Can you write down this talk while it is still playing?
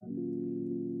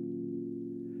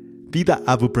Vida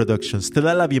Abu Productions te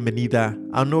da la bienvenida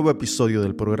a un nuevo episodio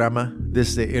del programa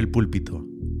Desde el Púlpito.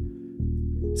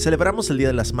 Celebramos el Día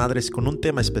de las Madres con un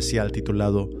tema especial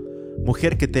titulado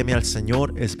Mujer que teme al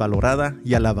Señor es valorada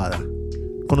y alabada.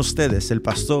 Con ustedes el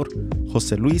pastor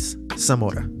José Luis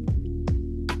Zamora.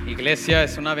 Iglesia,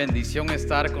 es una bendición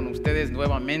estar con ustedes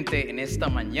nuevamente en esta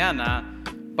mañana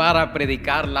para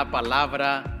predicar la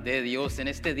palabra de Dios en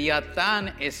este día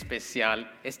tan especial,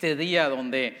 este día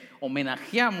donde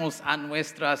homenajeamos a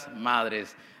nuestras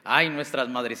madres. Ay, nuestras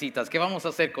madrecitas, ¿qué vamos a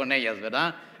hacer con ellas,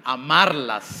 verdad?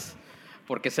 Amarlas,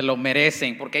 porque se lo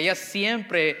merecen, porque ellas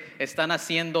siempre están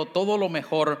haciendo todo lo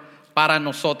mejor para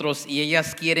nosotros y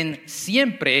ellas quieren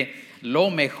siempre lo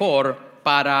mejor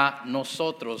para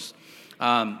nosotros.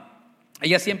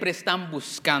 Ellas siempre están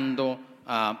buscando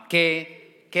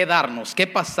qué darnos, qué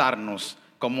pasarnos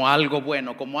como algo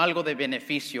bueno, como algo de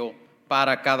beneficio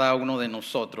para cada uno de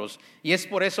nosotros. Y es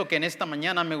por eso que en esta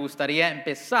mañana me gustaría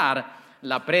empezar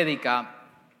la prédica.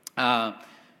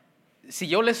 Si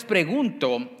yo les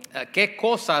pregunto qué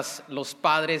cosas los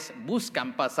padres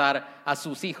buscan pasar a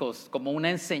sus hijos como una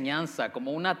enseñanza,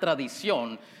 como una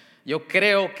tradición, yo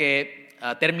creo que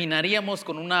terminaríamos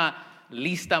con una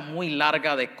lista muy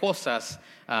larga de cosas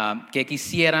que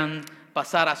quisieran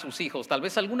pasar a sus hijos, tal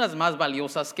vez algunas más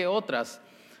valiosas que otras.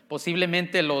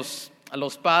 Posiblemente los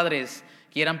padres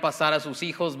quieran pasar a sus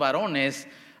hijos varones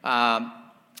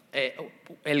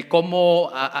el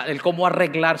cómo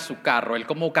arreglar su carro, el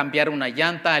cómo cambiar una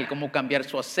llanta, el cómo cambiar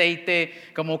su aceite,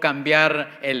 cómo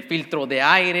cambiar el filtro de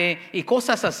aire y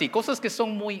cosas así, cosas que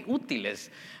son muy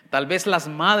útiles. Tal vez las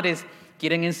madres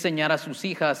quieren enseñar a sus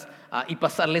hijas y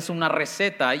pasarles una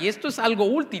receta, y esto es algo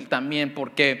útil también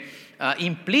porque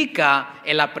implica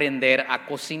el aprender a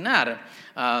cocinar.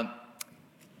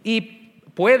 Y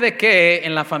puede que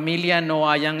en la familia no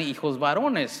hayan hijos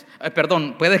varones,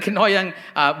 puede que no hayan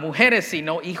mujeres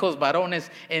sino hijos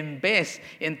varones en vez.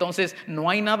 Entonces no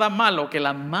hay nada malo que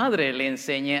la madre le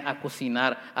enseñe a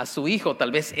cocinar a su hijo,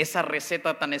 tal vez esa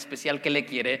receta tan especial que le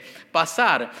quiere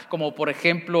pasar, como por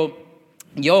ejemplo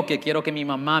yo que quiero que mi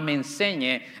mamá me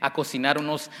enseñe a cocinar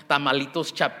unos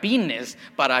tamalitos chapines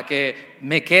para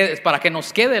que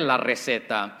nos quede la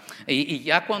receta. Y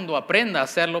ya cuando aprenda a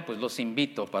hacerlo, pues los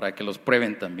invito para que los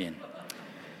prueben también.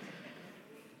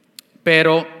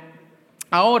 Pero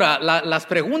ahora, las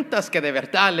preguntas que de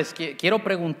verdad les quiero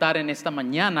preguntar en esta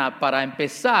mañana para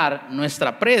empezar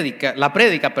la prédica,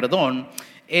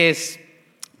 es: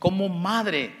 como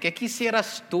madre, ¿qué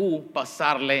quisieras tú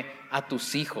pasarle a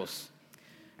tus hijos?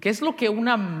 ¿Qué es lo que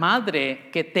una madre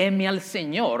que teme al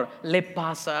Señor le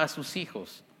pasa a sus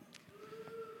hijos?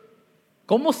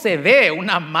 ¿Cómo se ve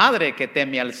una madre que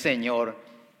teme al Señor?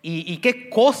 ¿Y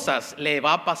qué cosas le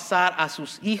va a pasar a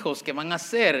sus hijos que van a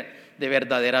ser de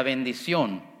verdadera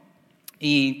bendición?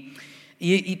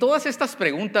 Y todas estas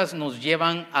preguntas nos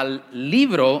llevan al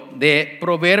libro de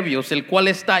Proverbios, el cual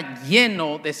está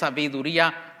lleno de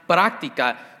sabiduría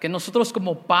práctica que nosotros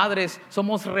como padres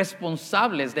somos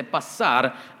responsables de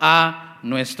pasar a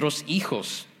nuestros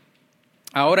hijos.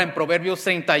 Ahora en Proverbios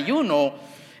 31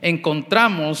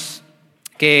 encontramos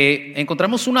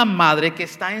una madre que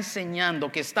está enseñando,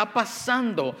 que está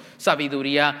pasando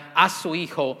sabiduría a su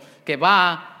hijo, que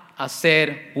va a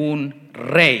ser un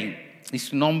rey. Y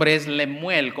su nombre es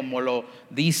Lemuel, como lo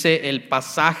dice el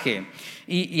pasaje.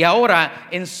 Y ahora,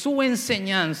 en su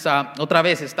enseñanza, otra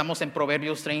vez estamos en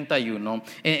Proverbios 31,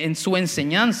 en su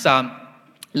enseñanza,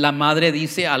 la madre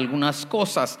dice algunas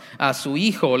cosas a su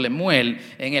hijo Lemuel.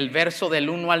 En el verso del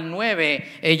 1 al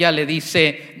 9, ella le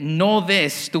dice: no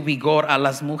des tu vigor a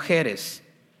las mujeres.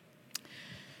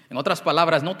 En otras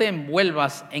palabras, no te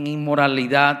envuelvas en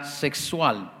inmoralidad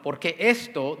sexual, porque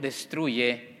esto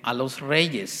destruye a los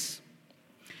reyes.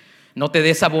 No te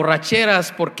des a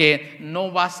borracheras, porque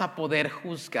no vas a poder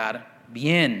juzgar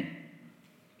bien.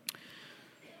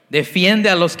 Defiende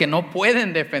a los que no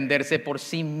pueden defenderse por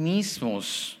sí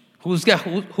mismos.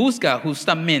 Juzga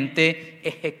justamente,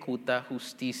 ejecuta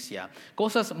justicia.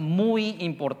 Cosas muy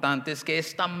importantes que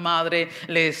esta madre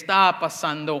le está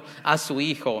pasando a su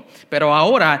hijo. Pero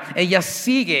ahora ella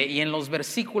sigue, y en los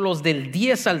versículos del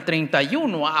 10 al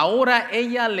 31, ahora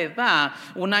ella le da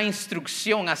una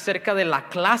instrucción acerca de la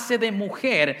clase de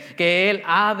mujer que él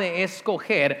ha de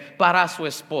escoger para su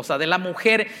esposa, de la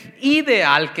mujer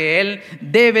ideal que él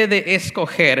debe de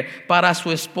escoger para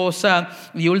su esposa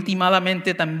y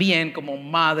últimamente también como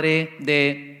madre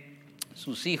de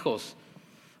sus hijos.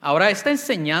 Ahora, esta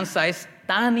enseñanza es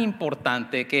tan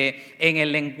importante que en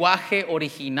el lenguaje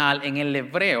original, en el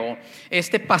hebreo,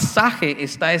 este pasaje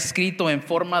está escrito en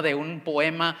forma de un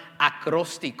poema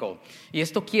acróstico. Y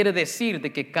esto quiere decir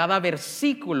de que cada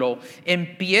versículo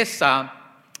empieza.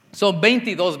 Son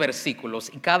 22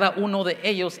 versículos y cada uno de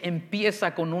ellos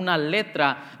empieza con una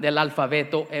letra del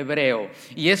alfabeto hebreo.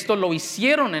 Y esto lo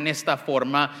hicieron en esta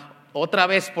forma, otra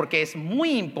vez porque es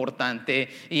muy importante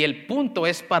y el punto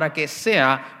es para que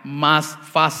sea más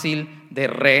fácil de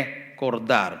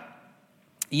recordar.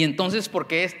 Y entonces,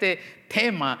 porque este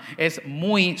tema es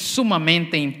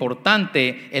sumamente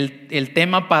importante, el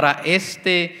tema para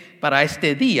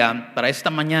este día, para esta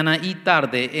mañana y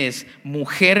tarde es: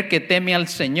 mujer que teme al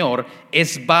Señor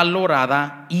es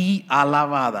valorada y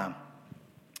alabada.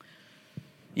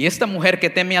 Y esta mujer que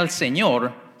teme al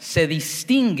Señor se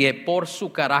distingue por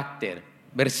su carácter.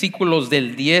 Versículos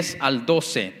del 10 al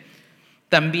 12.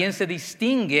 También se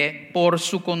distingue por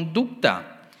su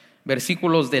conducta.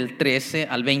 Versículos del 13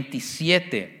 al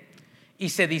 27. Y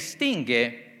se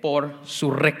distingue por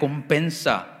su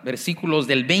recompensa. Versículos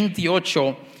del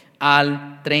 28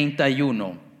 al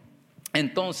 31.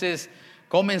 Entonces,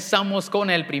 comenzamos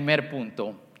con el primer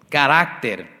punto: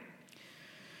 carácter.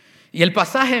 Y el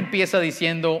pasaje empieza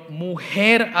diciendo: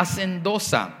 mujer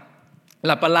hacendosa.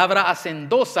 La palabra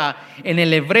hacendosa en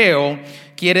el hebreo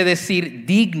quiere decir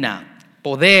digna,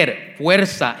 poder,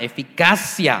 fuerza,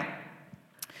 eficacia.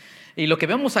 Y lo que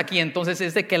vemos aquí entonces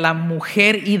es de que la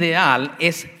mujer ideal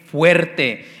es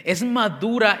fuerte, es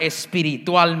madura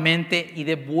espiritualmente y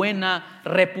de buena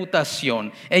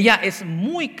reputación. Ella es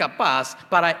muy capaz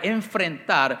para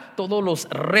enfrentar todos los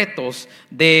retos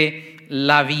de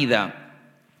la vida.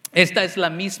 Esta es la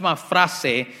misma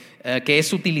frase que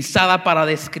es utilizada para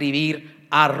describir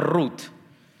a Ruth.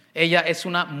 Ella es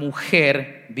una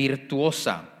mujer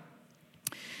virtuosa.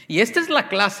 Y esta es la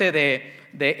clase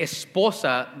de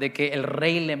esposa de que el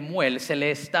rey Lemuel se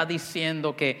le está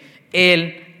diciendo que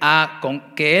él ha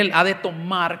de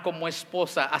tomar como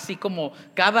esposa, así como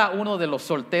cada uno de los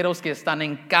solteros que están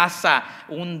en casa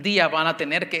un día van a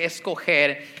tener que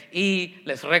escoger, y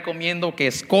les recomiendo que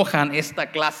escojan esta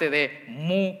clase de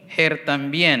mujer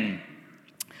también.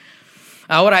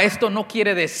 Ahora, esto no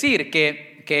quiere decir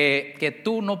que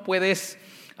tú no puedes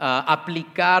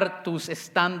aplicar tus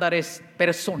estándares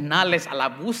personales a la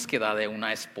búsqueda de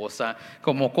una esposa,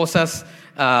 como cosas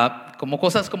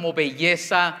como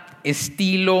belleza,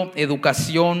 estilo,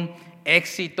 educación,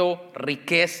 éxito,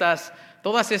 riquezas.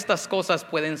 Todas estas cosas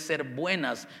pueden ser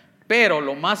buenas, pero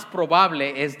lo más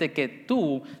probable es de que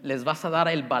tú les vas a dar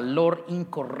el valor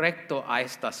incorrecto a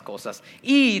estas cosas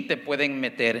y te pueden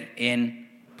meter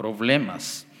en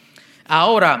problemas.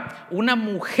 Ahora, una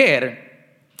mujer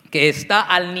que está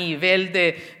al nivel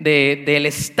del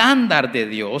estándar de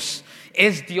Dios,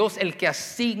 es Dios el que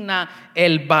asigna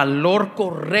el valor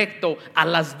correcto a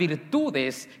las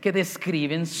virtudes que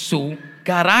describen su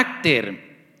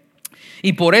carácter.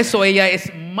 Y por eso ella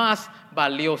es más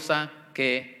valiosa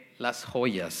que las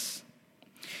joyas.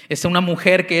 Es una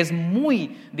mujer que es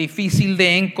muy difícil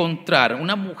de encontrar,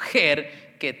 una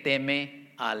mujer que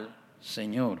teme al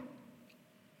Señor.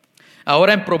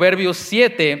 Ahora en Proverbios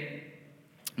 7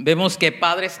 vemos que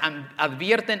padres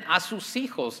advierten a sus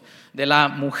hijos de la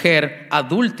mujer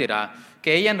adúltera,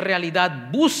 que ella en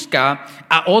realidad busca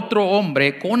a otro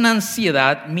hombre con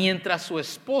ansiedad mientras su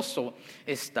esposo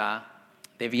está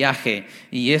de viaje.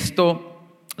 Y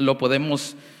esto lo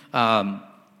podemos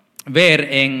ver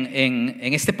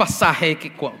en este pasaje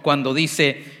cuando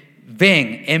dice: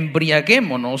 ven,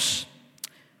 embriaguémonos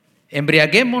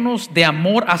de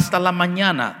amor hasta la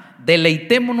mañana.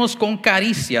 Deleitémonos con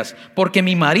caricias, porque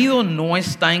mi marido no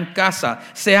está en casa,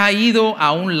 se ha ido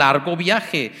a un largo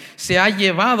viaje, se ha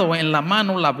llevado en la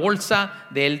mano la bolsa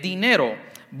del dinero,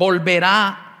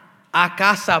 volverá a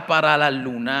casa para la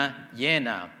luna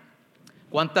llena.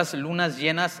 ¿Cuántas lunas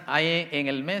llenas hay en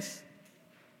el mes?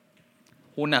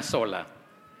 Una sola.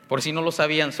 Por si no lo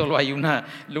sabían, solo hay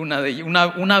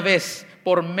una vez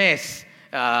por mes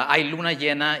hay luna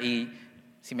llena, y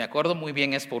si me acuerdo muy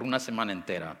bien es por una semana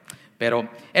entera. Pero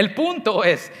el punto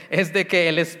es de que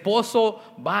el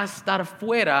esposo va a estar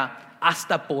fuera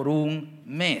hasta por un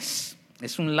mes.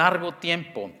 Es un largo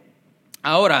tiempo.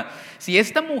 Ahora, si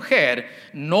esta mujer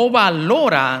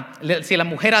si la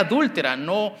mujer adúltera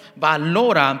no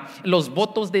valora los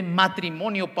votos de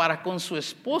matrimonio para con su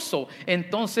esposo,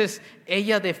 entonces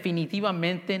ella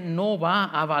definitivamente no va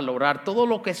a valorar todo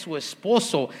lo que su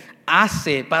esposo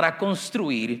hace para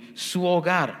construir su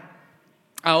hogar.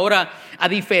 Ahora, a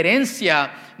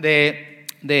diferencia de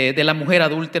la mujer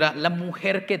adúltera, la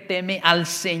mujer que teme al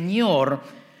Señor,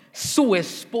 su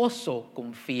esposo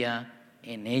confía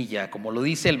en ella, como lo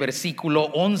dice el versículo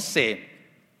 11.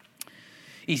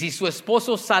 Y si su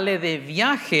esposo sale de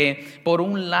viaje por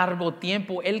un largo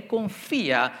tiempo, él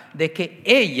confía de que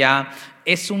ella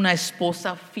es una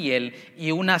esposa fiel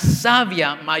y una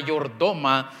sabia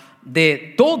mayordoma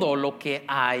de todo lo que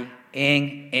hay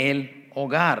en el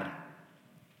hogar.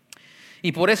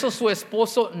 Y por eso su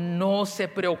esposo no se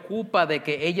preocupa de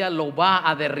que ella lo va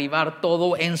a derribar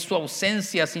todo en su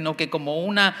ausencia, sino que como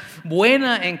una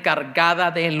buena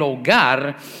encargada del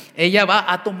hogar, ella va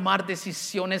a tomar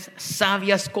decisiones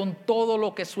sabias con todo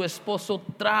lo que su esposo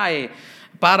trae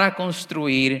para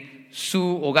construir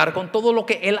su hogar, con todo lo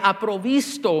que él ha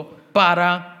provisto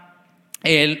para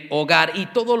el hogar, y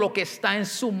todo lo que está en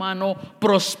su mano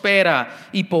prospera,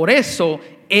 y por eso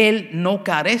él no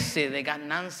carece de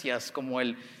ganancias, como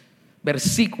el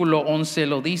versículo 11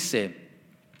 lo dice.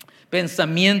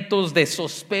 Pensamientos de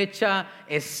sospecha,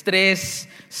 estrés,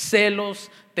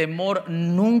 celos, temor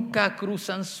nunca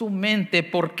cruzan su mente,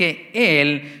 porque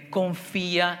él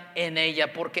confía en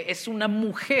ella, porque es una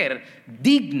mujer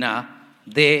digna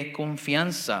de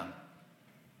confianza.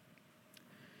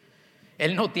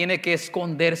 Él no tiene que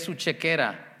esconder su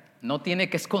chequera, no tiene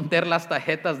que esconder las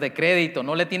tarjetas de crédito,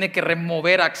 no le tiene que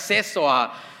remover acceso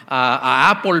a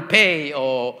Apple Pay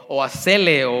o a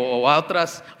Cele o a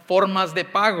otras formas de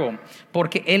pago,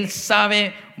 porque él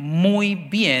sabe muy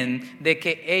bien de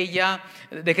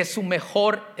que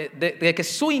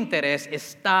su interés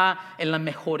está en la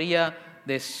mejoría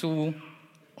de su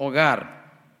hogar.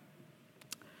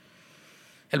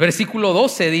 El versículo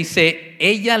 12 dice: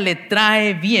 ella le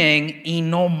trae bien y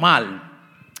no mal.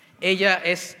 Ella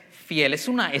es fiel, es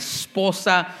una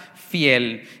esposa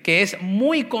fiel que es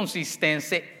muy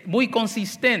consistente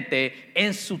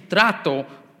en su trato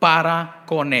para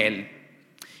con él.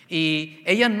 Y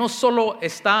ella no solo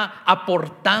está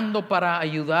aportando para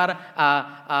ayudar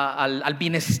al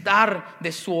bienestar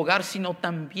de su hogar, sino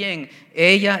también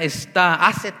ella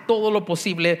hace todo lo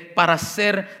posible para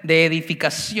ser de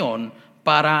edificación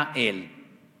para él.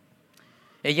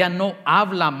 Ella no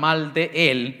habla mal de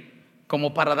él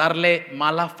como para darle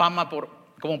mala fama,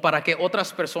 como para que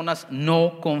otras personas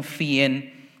no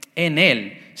confíen en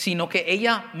él, sino que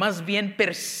ella más bien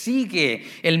persigue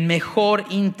el mejor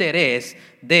interés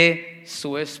de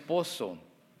su esposo.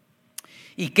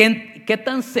 ¿Y qué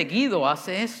tan seguido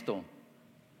hace esto?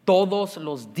 Todos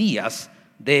los días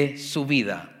de su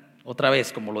vida. Otra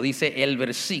vez, como lo dice el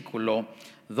versículo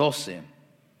 12.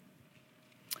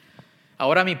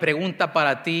 Ahora mi pregunta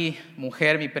para ti,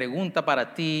 mujer, mi pregunta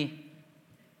para ti,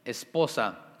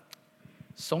 esposa: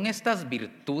 ¿son estas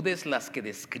virtudes las que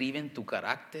describen tu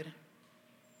carácter?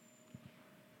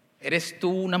 ¿Eres tú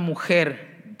una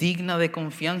mujer digna de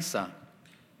confianza?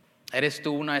 ¿Eres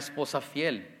tú una esposa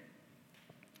fiel?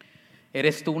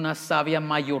 ¿Eres tú una sabia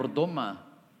mayordoma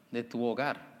de tu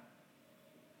hogar?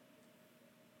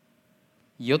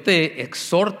 Yo te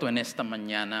exhorto en esta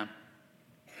mañana.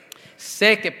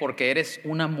 Sé que porque eres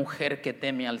una mujer que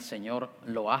teme al Señor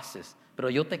lo haces,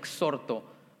 pero yo te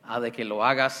exhorto a de que lo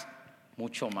hagas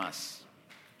mucho más.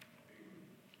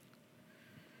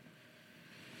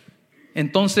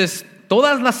 Entonces,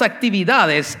 todas las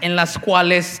actividades en las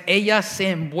cuales ella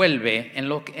se envuelve,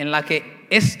 en la que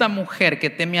esta mujer que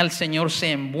teme al Señor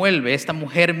se envuelve, esta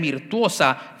mujer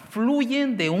virtuosa,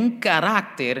 fluyen de un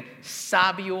carácter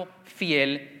sabio,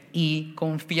 fiel y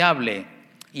confiable.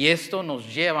 Y esto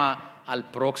nos lleva al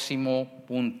próximo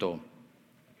punto.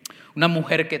 Una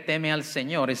mujer que teme al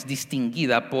Señor es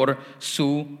distinguida por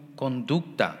su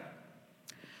conducta.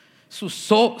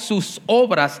 Sus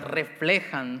obras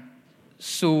reflejan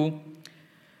su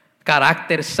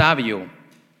carácter sabio.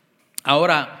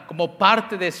 Ahora, como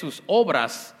parte de sus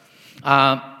obras,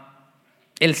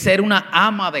 el ser una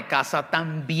ama de casa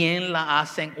también la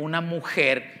hacen una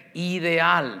mujer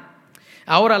ideal.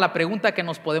 Ahora, la pregunta que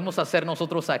nos podemos hacer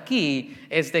nosotros aquí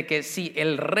es de que si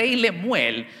el rey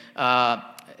Lemuel,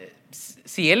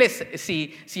 si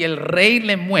el rey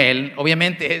Lemuel,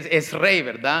 obviamente es rey,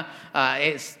 ¿verdad?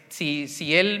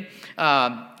 Si él,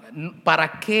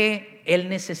 ¿para qué él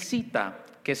necesita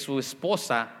que su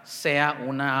esposa sea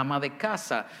una ama de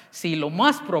casa? Si lo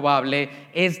más probable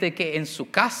es de que en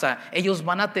su casa ellos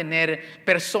van a tener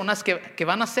personas que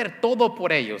van a hacer todo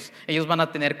por ellos. Ellos van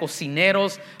a tener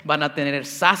cocineros, van a tener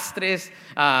sastres,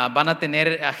 van a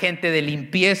tener gente de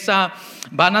limpieza,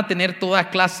 van a tener toda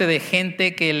clase de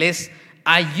gente que les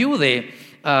ayude.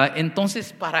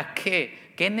 Entonces, ¿para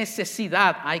qué? ¿Qué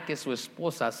necesidad hay que su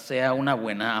esposa sea una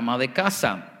buena ama de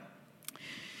casa?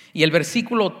 Y el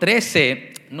versículo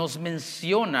 13 nos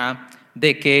menciona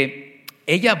de que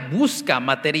ella busca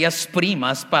materias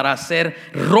primas para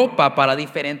hacer ropa para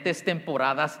diferentes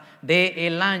temporadas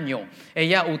del año.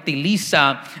 Ella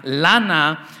utiliza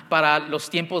lana para los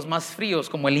tiempos más fríos,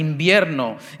 como el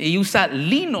invierno, y usa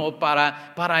lino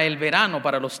para el verano,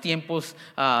 para los tiempos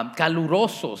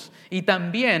calurosos. Y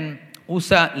también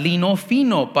usa lino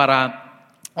fino para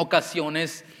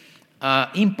ocasiones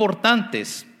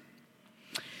importantes.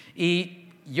 Y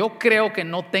yo creo que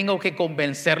no tengo que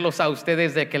convencerlos a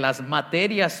ustedes de que las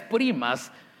materias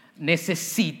primas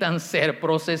necesitan ser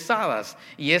procesadas,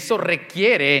 y eso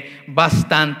requiere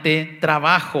bastante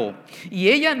trabajo. Y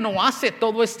ella no hace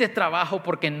todo este trabajo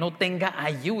porque no tenga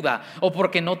ayuda o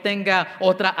porque no tenga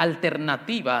otra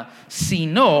alternativa,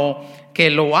 sino que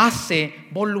lo hace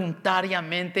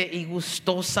voluntariamente y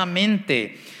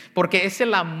gustosamente, porque es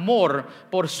el amor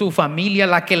por su familia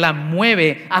la que la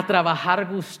mueve a trabajar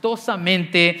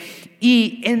gustosamente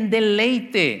y en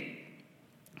deleite,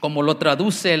 como lo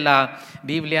traduce la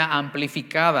Biblia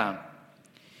amplificada.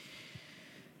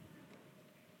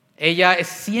 Ella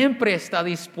siempre está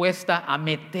dispuesta a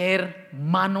meter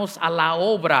manos a la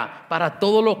obra para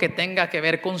todo lo que tenga que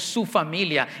ver con su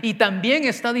familia, y también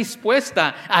está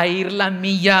dispuesta a ir la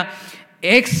milla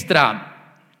extra.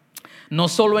 No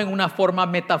solo en una forma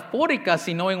metafórica,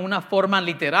 sino en una forma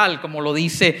literal, como lo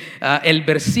dice el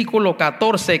versículo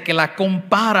 14, que la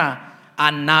compara a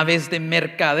naves de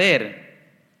mercader.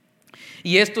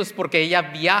 Y esto es porque ella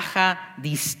viaja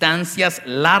distancias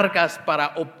largas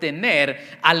para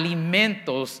obtener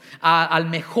alimentos al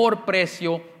mejor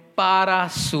precio para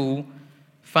su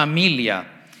familia.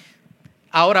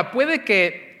 Ahora, puede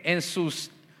que en sus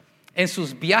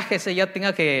viajes ella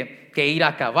tenga que ir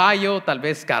a caballo, tal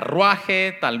vez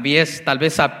carruaje, tal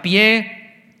vez a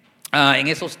pie. En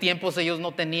esos tiempos ellos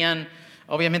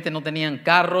obviamente no tenían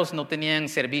carros, no tenían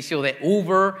servicio de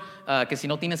Uber, que si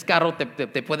no tienes carro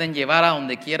te pueden llevar a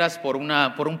donde quieras por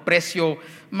un precio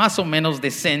más o menos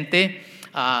decente.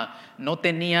 No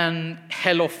tenían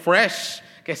HelloFresh,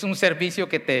 que es un servicio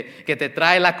que te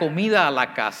trae la comida a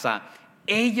la casa.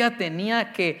 Ella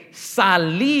tenía que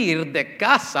salir de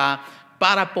casa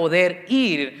para poder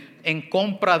ir en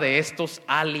compra de estos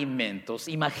alimentos.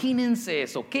 Imagínense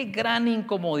eso, qué gran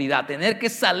incomodidad, tener que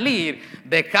salir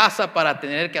de casa para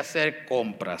tener que hacer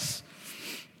compras.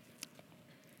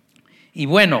 Y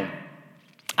bueno,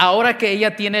 ahora que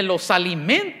ella tiene los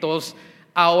alimentos,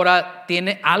 ahora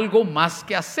tiene algo más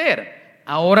que hacer.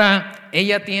 Ahora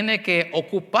ella tiene que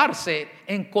ocuparse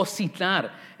en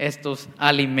cocinar estos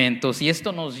alimentos, y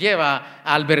esto nos lleva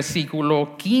al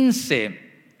versículo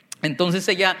 15. Entonces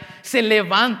ella se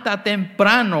levanta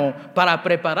temprano para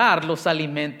preparar los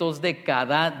alimentos de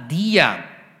cada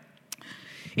día.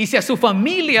 Y si a su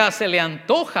familia se le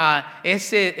antoja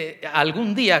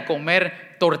algún día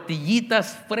comer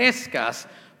tortillitas frescas,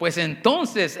 pues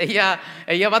entonces ella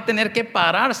va a tener que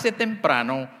pararse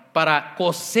temprano para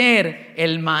cocer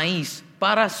el maíz,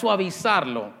 para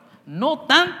suavizarlo. No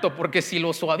tanto, porque si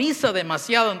lo suaviza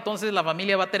demasiado, entonces la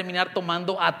familia va a terminar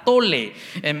tomando atole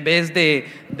en vez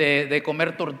de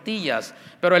comer tortillas.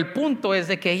 Pero el punto es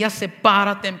de que ella se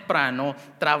para temprano,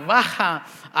 trabaja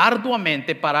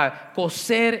arduamente para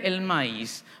cocer el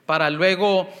maíz, para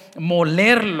luego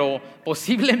molerlo,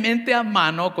 posiblemente a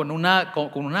mano con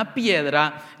una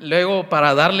piedra, luego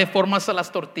para darle formas a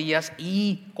las tortillas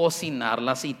y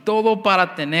cocinarlas, y todo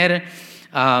para tener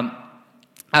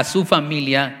a su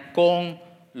familia con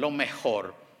lo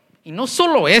mejor. Y no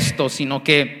solo esto, sino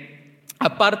que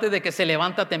aparte de que se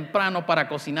levanta temprano para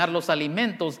cocinar los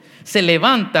alimentos, se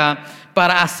levanta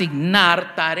para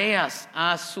asignar tareas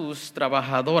a sus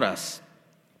trabajadoras.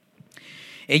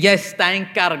 Ella está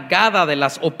encargada de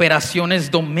las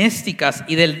operaciones domésticas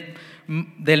y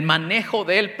del manejo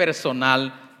del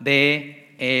personal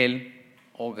del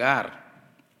hogar.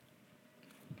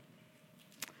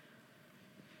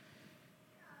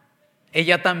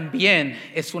 Ella también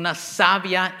es una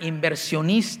sabia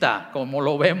inversionista, como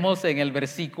lo vemos en el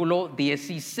versículo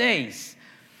 16.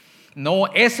 No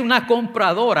es una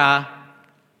compradora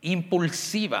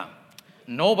impulsiva.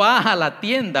 No va a la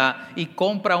tienda y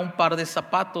compra un par de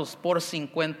zapatos por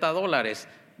 $50.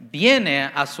 Viene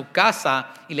a su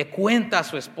casa y le cuenta a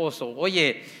su esposo: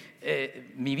 oye,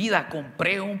 mi vida,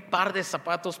 compré un par de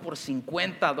zapatos por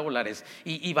 $50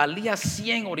 y valía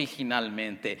 100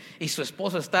 originalmente. Y su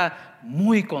esposo está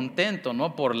muy contento,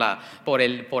 ¿no? por la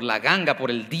ganga,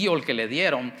 por el deal que le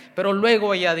dieron. Pero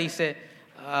luego ella dice: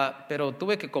 pero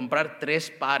tuve que comprar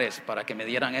 3 pares para que me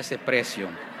dieran ese precio.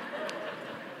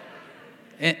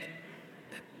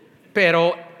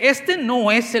 Pero este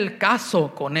no es el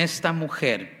caso con esta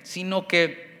mujer, sino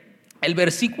que el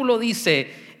versículo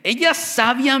dice: ella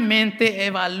sabiamente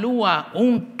evalúa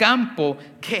un campo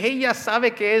que ella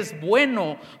sabe que es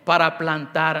bueno para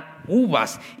plantar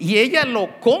uvas, y ella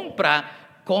lo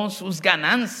compra con sus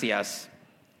ganancias.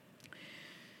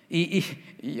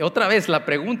 Y otra vez la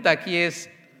pregunta aquí es,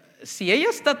 si ella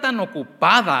está tan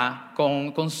ocupada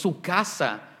con su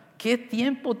casa, ¿qué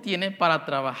tiempo tiene para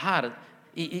trabajar?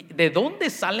 ¿Y de dónde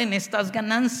salen estas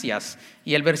ganancias?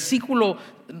 Y el versículo,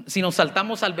 si nos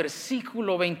saltamos al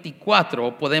versículo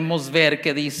 24, podemos ver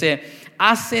que dice: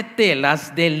 hace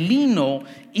telas de lino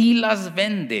y las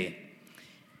vende,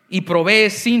 y provee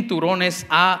cinturones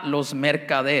a los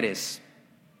mercaderes.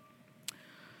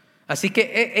 Así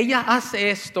que ella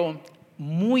hace esto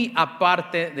muy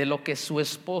aparte de lo que su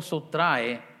esposo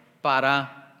trae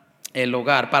para el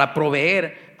hogar, para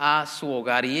proveer a su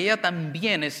hogar. Y ella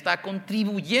también está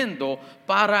contribuyendo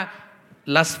para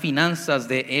las finanzas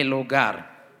del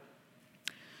hogar.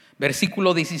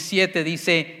 Versículo 17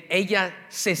 dice: ella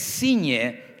se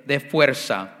ciñe de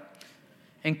fuerza.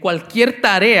 En cualquier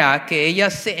tarea que ella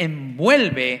se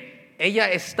envuelve,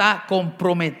 ella está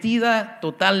comprometida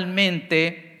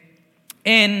totalmente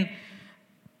en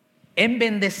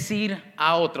bendecir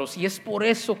a otros. Y es por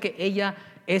eso que ella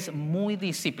es muy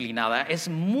disciplinada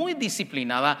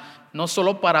no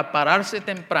solo para pararse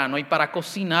temprano y para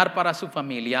cocinar para su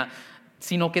familia,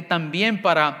 sino que también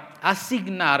para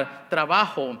asignar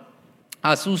trabajo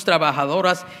a sus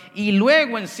trabajadoras, y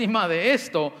luego encima de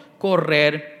esto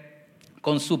correr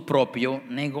con su propio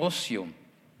negocio.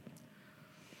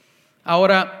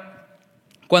 Ahora,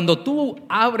 cuando tú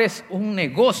abres un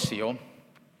negocio,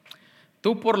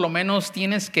 tú por lo menos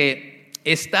tienes que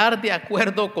estar de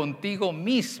acuerdo contigo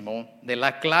mismo de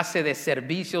la clase de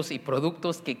servicios y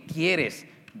productos que quieres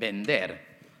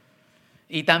vender.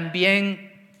 Y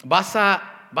también vas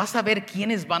a ver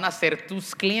quiénes van a ser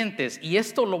tus clientes. Y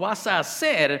esto lo vas a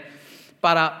hacer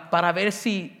para ver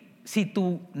si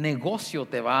tu negocio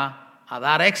te va a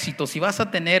dar éxito, si vas a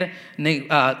tener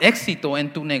éxito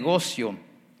en tu negocio.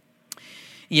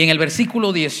 Y en el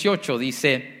versículo 18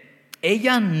 dice: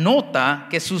 ella nota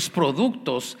que sus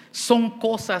productos son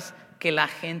cosas que la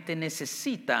gente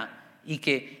necesita y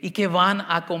que van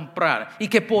a comprar, y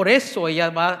que por eso ella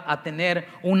va a tener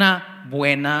una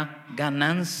buena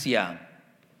ganancia.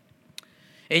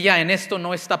 Ella en esto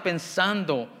no está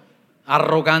pensando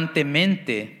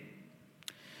arrogantemente,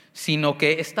 sino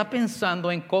que está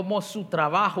pensando en cómo su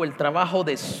trabajo, el trabajo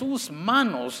de sus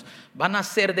manos, van a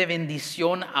ser de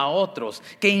bendición a otros,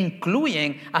 que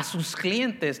incluyen a sus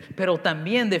clientes, pero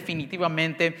también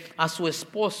definitivamente a su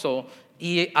esposo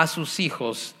y a sus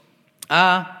hijos,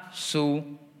 a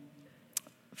su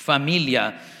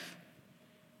familia.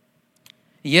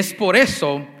 Y es por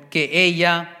eso que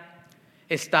ella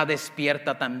está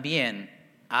despierta también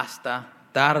hasta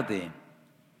tarde.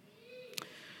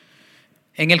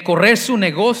 En el correr su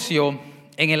negocio,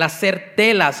 en el hacer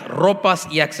telas, ropas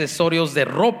y accesorios de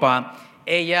ropa,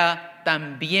 ella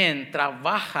también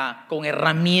trabaja con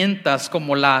herramientas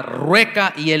como la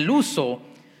rueca y el uso.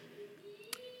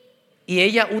 Y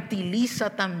ella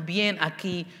utiliza también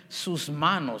aquí sus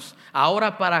manos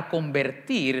ahora para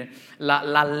convertir la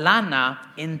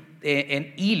lana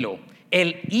en hilo,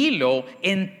 el hilo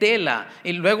en tela,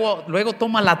 y luego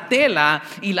toma la tela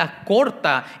y la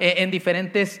corta en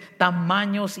diferentes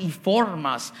tamaños y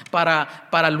formas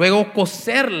para luego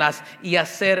coserlas y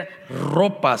hacer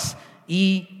ropas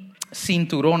y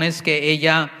cinturones que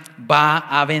ella va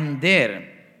a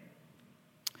vender.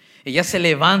 Ella se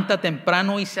levanta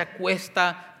temprano y se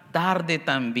acuesta tarde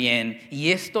también,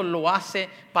 y esto lo hace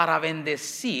para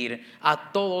bendecir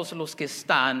a todos los que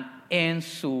están en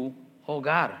su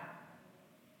hogar.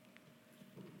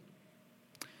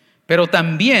 Pero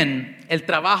también el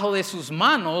trabajo de sus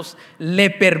manos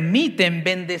le permiten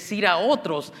bendecir a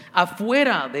otros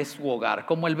afuera de su hogar,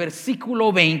 como el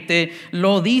versículo 20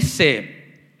 lo dice.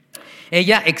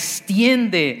 Ella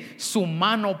extiende su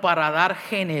mano para dar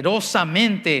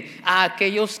generosamente a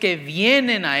aquellos que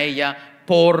vienen a ella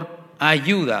por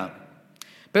ayuda.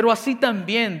 Pero así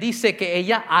también dice que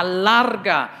ella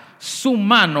alarga su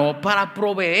mano para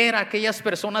proveer a aquellas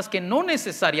personas que no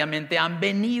necesariamente han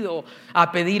venido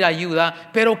a pedir ayuda,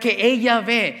 pero que ella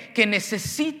ve que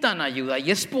necesitan ayuda.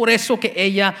 Y es por eso que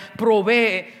ella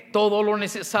provee todo lo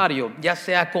necesario, ya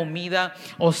sea comida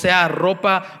o sea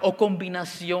ropa o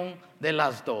combinación de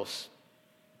las dos.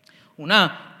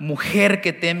 Una mujer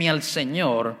que teme al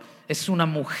Señor es una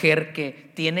mujer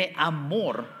que tiene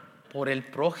amor por el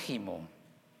prójimo.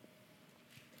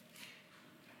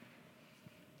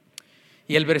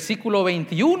 Y el versículo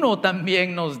 21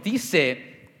 también nos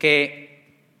dice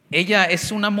que ella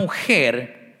es una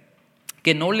mujer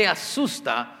que no le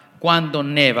asusta cuando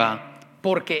neva,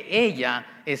 porque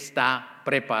ella está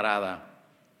preparada.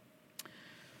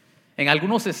 En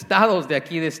algunos estados de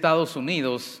aquí de Estados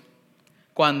Unidos,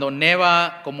 cuando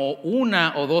neva como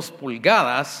 1 o 2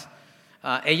 pulgadas,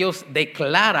 ellos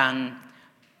declaran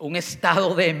un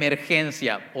estado de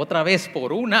emergencia, otra vez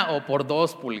por 1 o por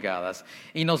 2 pulgadas.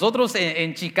 Y nosotros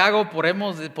en Chicago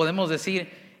podemos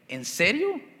decir, ¿en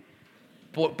serio?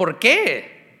 ¿Por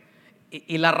qué?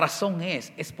 Y la razón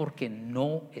es porque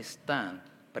no están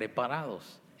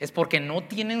preparados. Es porque no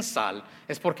tienen sal,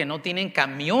 es porque no tienen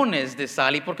camiones de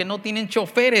sal y porque no tienen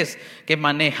choferes que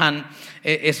manejan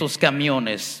esos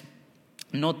camiones.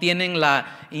 No tienen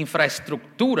la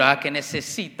infraestructura que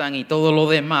necesitan y todo lo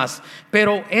demás.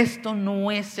 Pero esto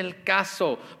no es el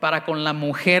caso para con la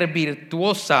mujer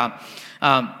virtuosa,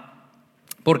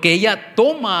 porque ella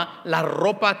toma la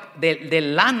ropa de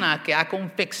lana que ha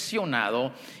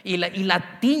confeccionado y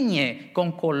la tiñe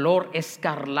con color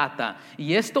escarlata.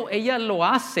 Y esto ella lo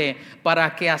hace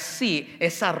para que así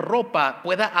esa ropa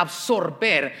pueda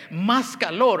absorber más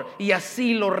calor y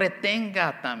así lo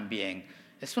retenga también.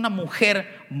 Es una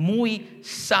mujer muy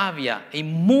sabia y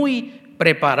muy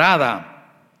preparada.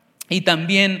 Y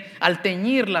también al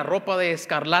teñir la ropa de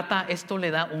escarlata, esto le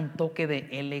da un toque de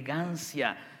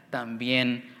elegancia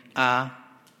también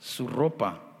a su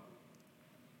ropa.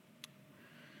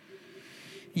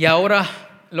 Y ahora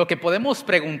lo que podemos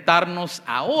preguntarnos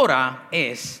ahora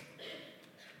es,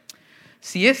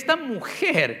 si esta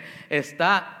mujer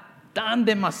está tan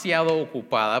demasiado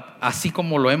ocupada, así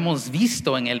como lo hemos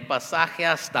visto en el pasaje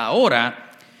hasta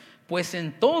ahora, pues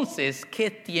entonces, ¿qué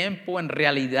tiempo en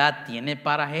realidad tiene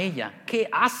para ella? ¿Qué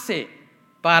hace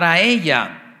para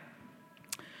ella?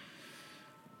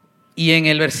 Y en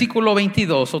el versículo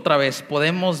 22, otra vez,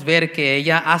 podemos ver que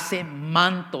ella hace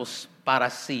mantos para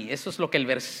sí. Eso es lo que el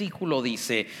versículo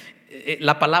dice.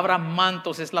 La palabra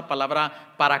mantos es la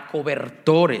palabra para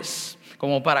cobertores,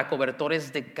 como para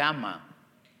cobertores de cama.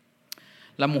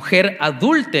 La mujer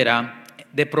adúltera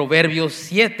de Proverbios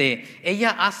 7,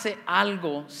 ella hace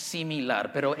algo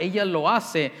similar, pero ella lo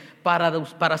hace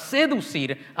para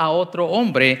seducir a otro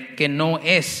hombre que no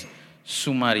es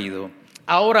su marido.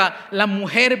 Ahora, la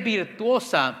mujer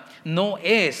virtuosa no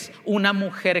es una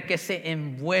mujer que se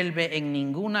envuelve en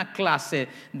ninguna clase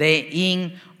de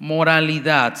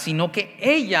inmoralidad, sino que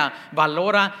ella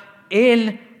valora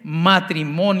el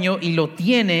matrimonio y lo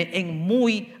tiene en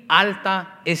muy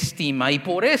alta estima. Y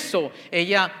por eso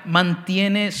ella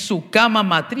mantiene su cama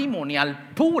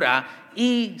matrimonial pura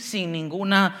y sin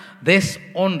ninguna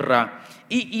deshonra.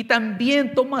 Y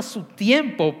también toma su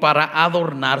tiempo para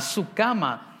adornar su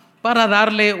cama, para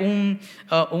darle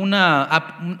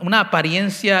una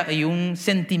apariencia y un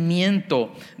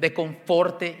sentimiento de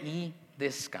confort y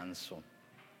descanso.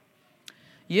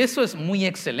 Y eso es muy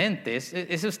excelente,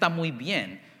 eso está muy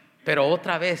bien. Pero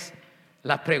otra vez,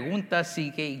 la pregunta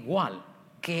sigue igual.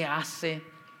 ¿Qué hace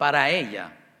para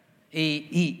ella?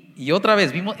 Y otra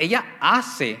vez vimos, ella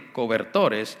hace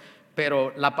cobertores,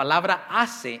 pero la palabra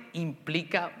hace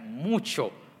implica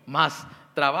mucho más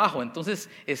trabajo. Entonces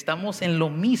estamos en lo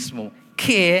mismo.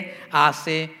 ¿Qué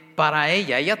hace para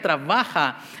ella? Ella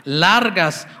trabaja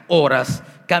largas horas,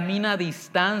 camina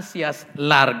distancias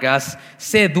largas,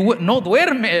 no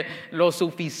duerme lo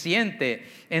suficiente.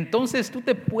 Entonces tú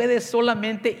te puedes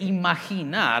solamente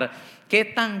imaginar qué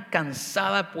tan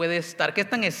cansada puede estar, qué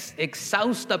tan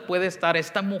exhausta puede estar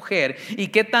esta mujer y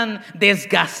qué tan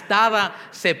desgastada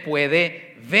se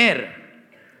puede ver.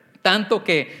 Tanto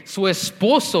que su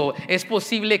esposo es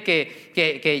posible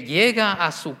que llega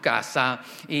a su casa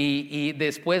y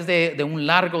después de un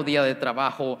largo día de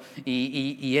trabajo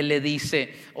y él le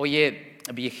dice, oye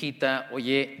viejita,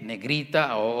 oye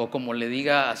negrita, o como le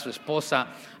diga a su esposa,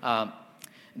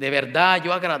 de verdad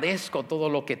yo agradezco todo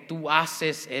lo que tú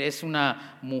haces, eres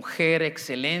una mujer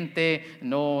excelente,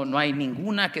 no hay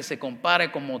ninguna que se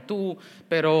compare como tú,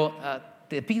 pero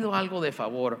te pido algo de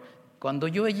favor. Cuando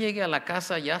yo llegue a la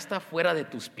casa ya está fuera de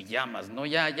tus pijamas, ¿no?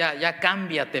 Ya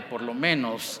cámbiate por lo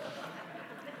menos.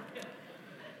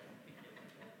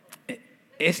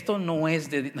 Esto no es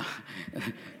de...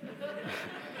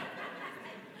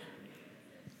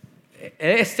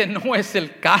 Este no es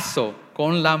el caso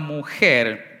con la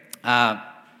mujer.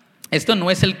 Esto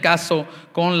no es el caso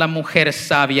con la mujer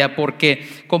sabia,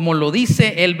 porque como lo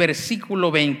dice el versículo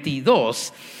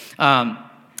 22,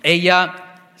 ella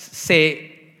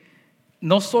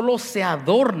no solo se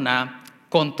adorna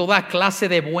con toda clase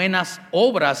de buenas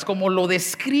obras, como lo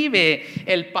describe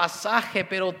el pasaje,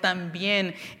 pero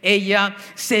también ella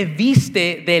se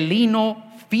viste de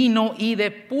lino fino y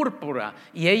de púrpura,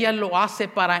 y ella lo hace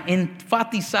para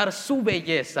enfatizar su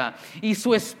belleza, y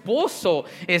su esposo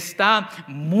está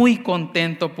muy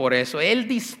contento por eso. Él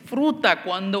disfruta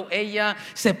cuando ella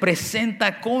se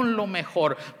presenta con lo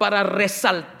mejor para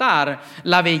resaltar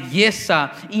la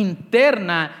belleza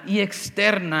interna y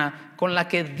externa con la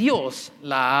que Dios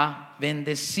la ha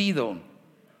bendecido.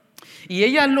 Y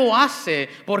ella lo hace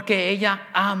porque ella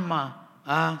ama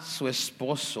a su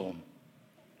esposo.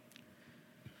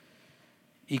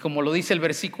 Y como lo dice el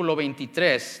versículo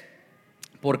 23,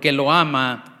 porque lo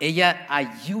ama, ella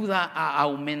ayuda a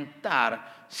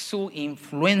aumentar su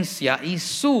influencia y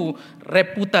su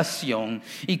reputación.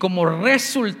 Y como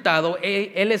resultado,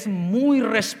 él es muy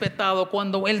respetado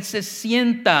cuando él se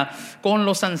sienta con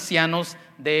los ancianos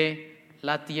de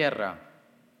la tierra.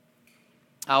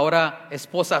 Ahora,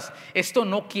 esposas, esto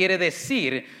no quiere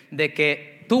decir de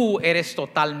que tú eres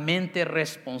totalmente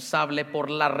responsable por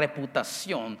la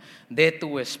reputación de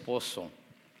tu esposo,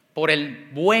 por el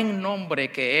buen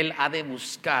nombre que él ha de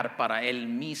buscar para él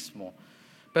mismo.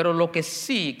 Pero lo que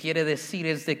sí quiere decir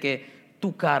es de que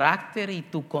tu carácter y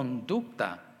tu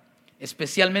conducta,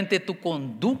 especialmente tu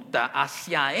conducta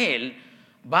hacia él,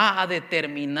 va a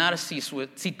determinar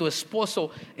si tu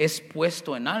esposo es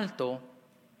puesto en alto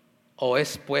o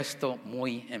es puesto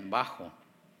muy en bajo.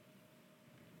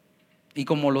 Y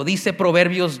como lo dice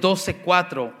Proverbios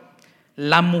 12:4,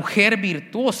 la mujer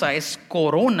virtuosa es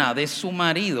corona de su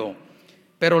marido,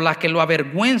 pero la que lo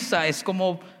avergüenza es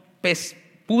como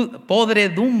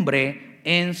podredumbre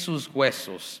en sus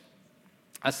huesos.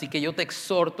 Así que yo te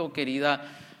exhorto, querida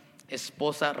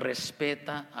esposa,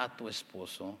 respeta a tu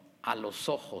esposo a los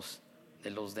ojos de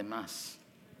los demás.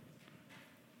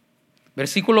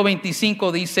 Versículo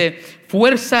 25 dice: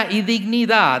 fuerza y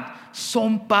dignidad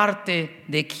son parte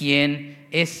de quien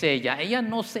es ella. Ella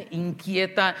no se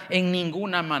inquieta en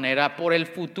ninguna manera por el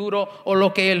futuro o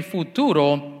lo que el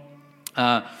futuro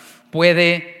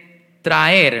puede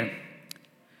traer.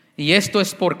 Y esto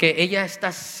es porque ella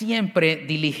está siempre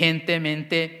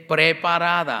diligentemente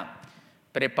preparada.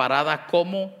 Preparada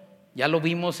como, ya lo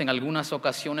vimos en algunas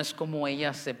ocasiones, cómo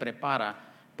ella se prepara.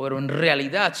 Pero en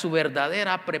realidad su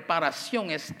verdadera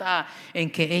preparación está en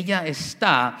que ella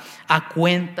está a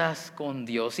cuentas con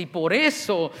Dios. Y por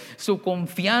eso su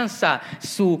confianza,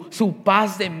 su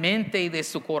paz de mente y de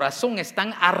su corazón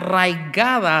están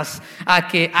arraigadas a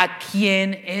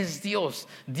quién es Dios.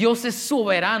 Dios es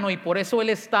soberano y por eso Él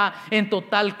está en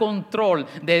total control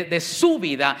de su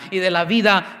vida y de la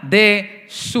vida de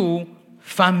su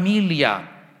familia.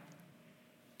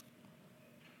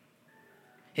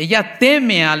 Ella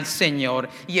teme al Señor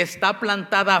y está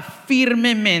plantada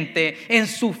firmemente en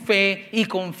su fe y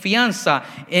confianza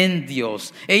en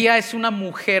Dios. Ella es una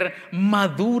mujer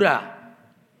madura,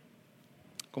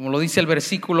 como lo dice el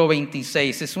versículo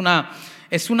 26.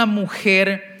 Es una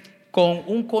mujer con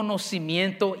un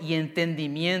conocimiento y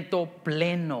entendimiento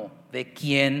pleno de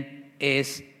quién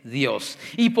es Dios.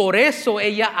 Y por eso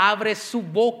ella abre su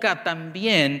boca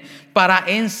también para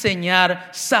enseñar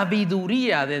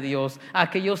sabiduría de Dios a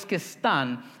aquellos que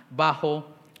están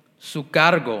bajo su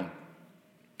cargo.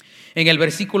 En el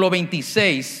versículo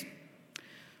 26,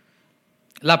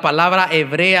 la palabra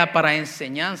hebrea para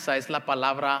enseñanza es la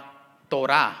palabra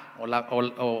Torah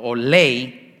o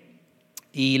ley,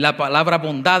 y la palabra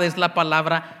bondad es la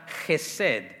palabra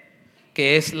Gesed,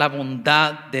 que es la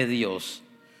bondad de Dios.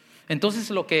 Entonces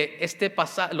lo que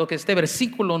este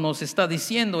versículo nos está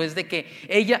diciendo es de que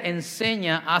ella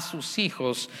enseña a sus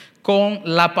hijos con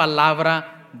la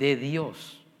palabra de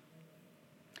Dios.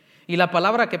 Y la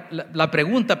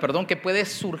pregunta que puede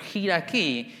surgir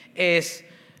aquí es: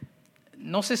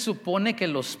 ¿no se supone que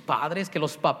los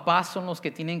papás son los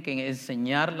que tienen que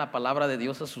enseñar la palabra de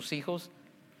Dios a sus hijos?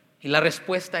 Y la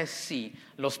respuesta es sí.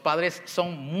 Los padres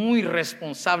son muy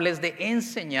responsables de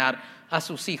enseñar a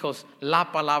sus hijos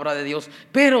la palabra de Dios,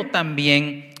 pero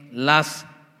también las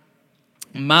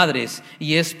madres.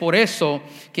 Y es por eso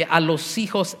que a los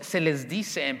hijos se les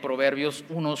dice en Proverbios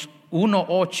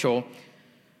 1:8: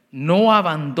 no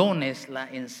abandones la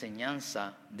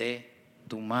enseñanza de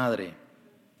tu madre.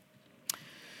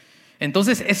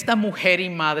 Entonces esta mujer y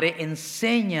madre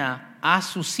enseña a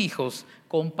sus hijos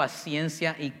con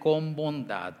paciencia y con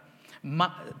bondad.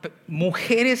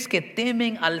 Mujeres que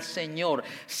temen al Señor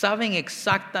saben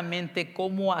exactamente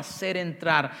cómo hacer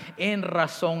entrar en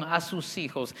razón a sus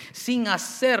hijos sin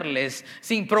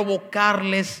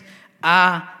provocarles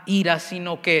a ira,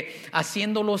 sino que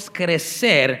haciéndolos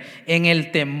crecer en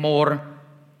el temor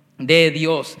de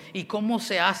Dios. ¿Y cómo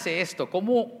se hace esto?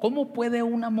 ¿Cómo puede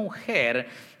una mujer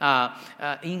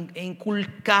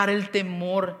inculcar el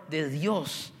temor de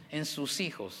Dios en sus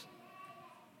hijos?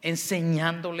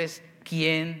 enseñándoles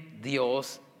quién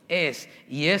Dios es.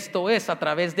 Y esto es a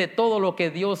través de todo lo que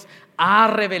Dios ha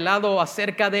revelado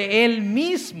acerca de Él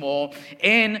mismo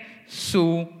en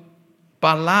su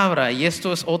palabra. Y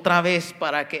esto es otra vez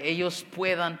para que ellos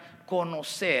puedan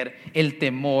conocer el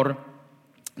temor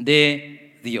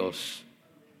de Dios.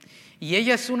 Y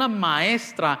ella es una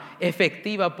maestra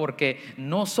efectiva porque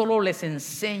no solo les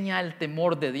enseña el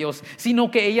temor de Dios,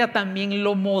 sino que ella también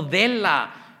lo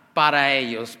modela para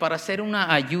ellos, para ser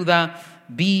una ayuda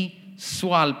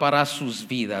visual para sus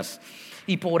vidas.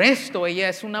 Y por esto ella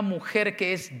es una mujer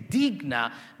que es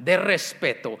digna de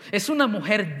respeto. Es una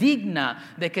mujer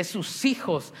digna de que sus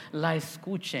hijos la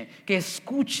escuchen, que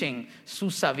escuchen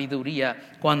su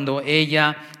sabiduría cuando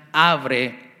ella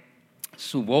abre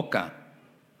su boca.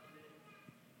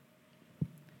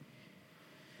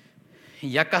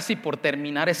 Y ya casi por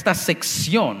terminar esta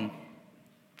sección,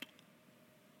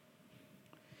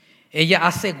 ella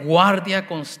hace guardia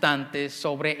constante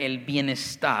sobre el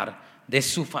bienestar de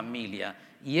su familia.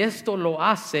 Y esto lo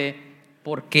hace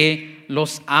porque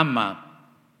los ama.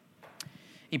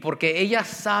 Y porque ella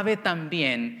sabe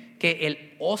también que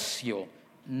el ocio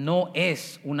no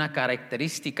es una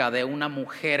característica de una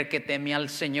mujer que teme al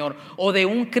Señor o de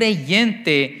un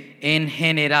creyente en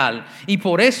general. Y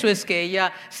por eso es que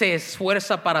ella se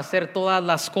esfuerza para hacer todas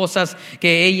las cosas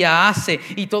que ella hace.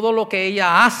 Y todo lo que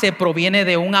ella hace proviene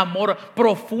de un amor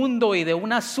profundo y de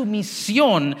una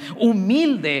sumisión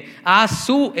humilde a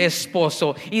su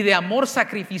esposo. Y de amor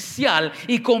sacrificial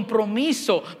y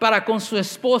compromiso para con su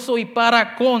esposo y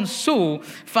para con su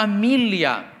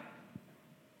familia.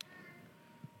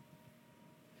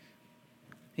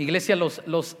 Iglesia,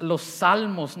 los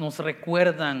salmos nos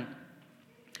recuerdan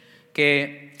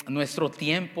que nuestro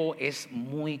tiempo es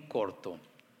muy corto,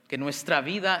 que nuestra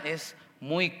vida es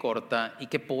muy corta y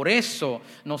que por eso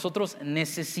nosotros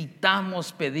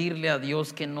necesitamos pedirle a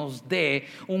Dios que nos dé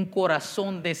un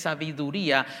corazón de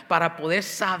sabiduría para poder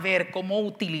saber cómo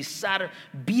utilizar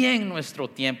bien nuestro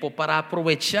tiempo, para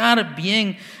aprovechar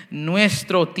bien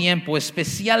nuestro tiempo,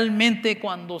 especialmente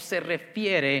cuando se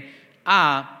refiere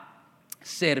a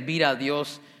servir a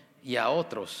Dios y a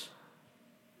otros.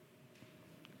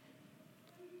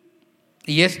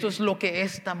 Y esto es lo que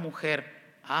esta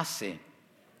mujer hace.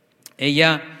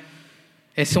 Ella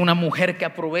es una mujer que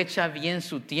aprovecha bien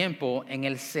su tiempo en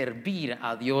el servir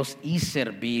a Dios y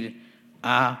servir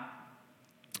a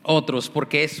otros,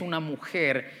 porque es una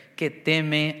mujer que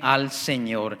teme al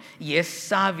Señor y es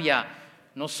sabia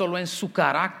no solo en su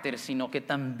carácter, sino que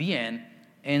también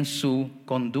en su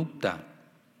conducta.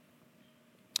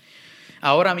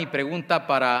 Ahora mi pregunta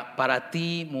para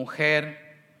ti, mujer,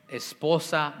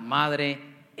 esposa, madre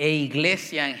e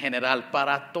iglesia en general,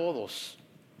 para todos.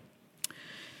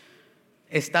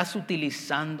 ¿Estás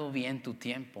utilizando bien tu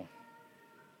tiempo?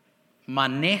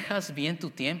 ¿Manejas bien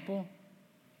tu tiempo?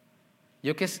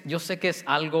 Yo sé que es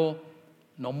algo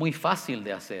no muy fácil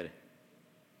de hacer.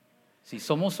 Si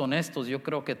somos honestos, yo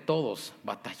creo que todos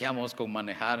batallamos con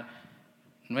manejar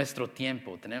nuestro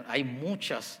tiempo. Hay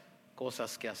muchas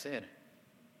cosas que hacer.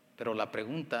 Pero la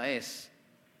pregunta es,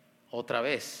 otra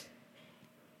vez,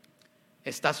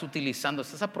 ¿estás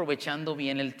aprovechando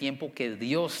bien el tiempo que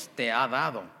Dios te ha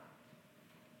dado?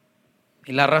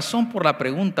 Y la razón por la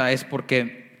pregunta es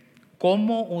porque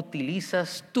cómo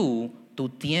utilizas tú tu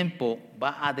tiempo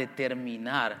va a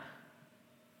determinar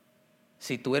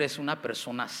si tú eres una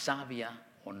persona sabia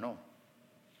o no.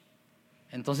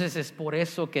 Entonces es por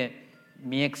eso que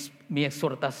mi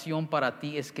exhortación para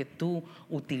ti es que tú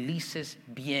utilices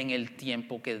bien el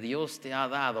tiempo que Dios te ha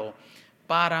dado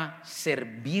para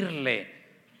servirle,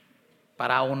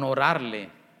 para honorarle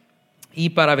y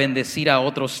para bendecir a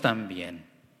otros también.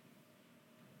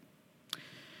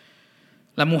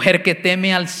 La mujer que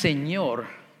teme al Señor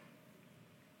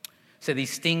se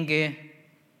distingue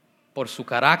por su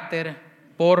carácter,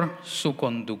 por su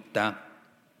conducta,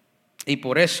 y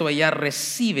por eso ella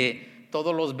recibe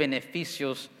todos los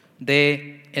beneficios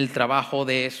del trabajo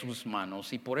de sus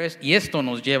manos. Y esto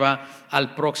nos lleva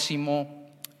al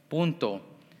próximo punto.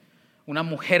 Una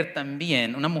mujer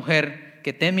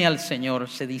que teme al Señor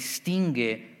se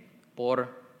distingue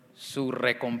por su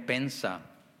recompensa.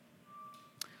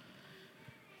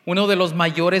 Uno de los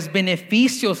mayores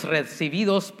beneficios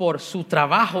recibidos por su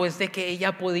trabajo es de que ella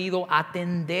ha podido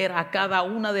atender a cada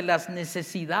una de las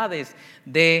necesidades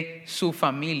de su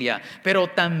familia. Pero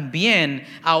también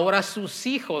ahora sus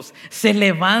hijos se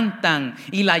levantan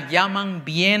y la llaman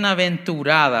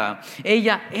bienaventurada.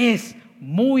 Ella es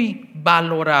muy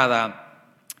valorada.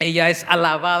 Ella es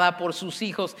alabada por sus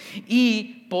hijos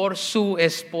y por su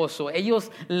esposo.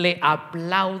 Ellos le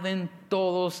aplauden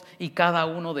todos y cada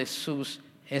uno de sus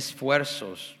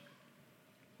esfuerzos.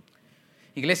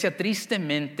 Iglesia,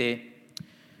 tristemente,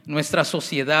 nuestra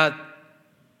sociedad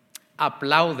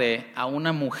aplaude a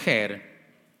una mujer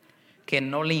que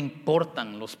no le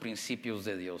importan los principios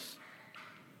de Dios.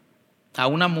 A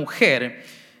una mujer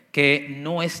que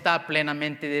no está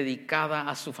plenamente dedicada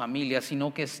a su familia,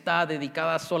 sino que está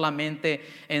dedicada solamente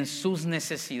en sus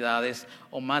necesidades,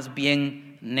 o más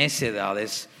bien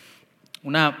necedades.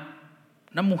 Una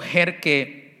mujer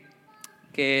que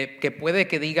puede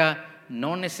que diga,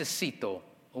 no necesito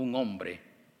un hombre.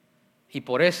 Y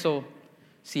por eso,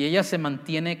 si ella se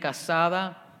mantiene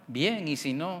casada, bien, y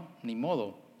si no, ni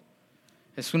modo.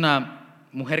 Es una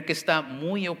mujer que está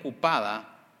muy ocupada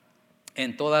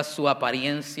en toda su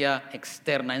apariencia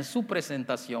externa, en su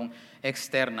presentación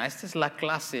externa. Esta es la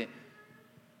clase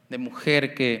de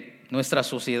mujer que nuestra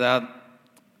sociedad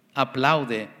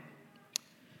aplaude.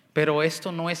 Pero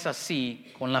esto no es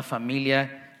así con la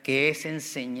familia que es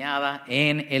enseñada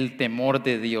en el temor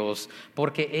de Dios,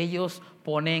 porque ellos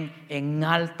ponen en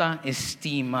alta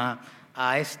estima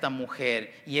a esta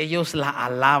mujer y ellos la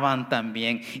alaban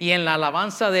también. Y en la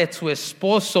alabanza de su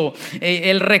esposo,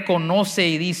 él reconoce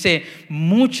y dice: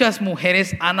 muchas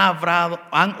mujeres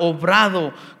han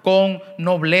obrado con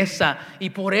nobleza y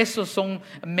por eso son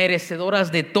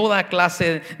merecedoras de toda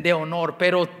clase de honor.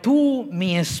 Pero tú,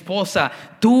 mi esposa,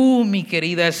 tú, mi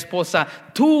querida esposa,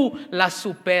 tú la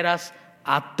superas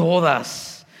a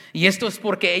todas. Y esto es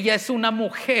porque ella es una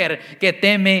mujer que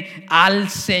teme al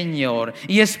Señor.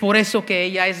 Y es por eso que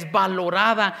ella es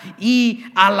valorada y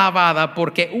alabada.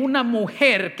 Porque una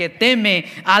mujer que teme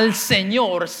al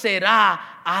Señor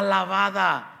será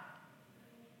alabada.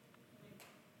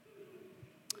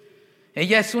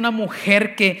 Ella es una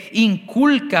mujer que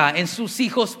inculca en sus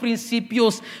hijos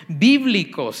principios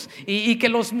bíblicos y que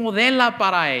los modela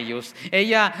para ellos.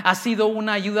 Ella ha sido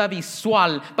una ayuda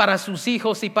visual para sus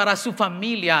hijos y para su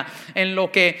familia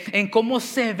en cómo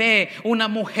se ve una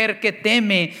mujer que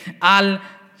teme al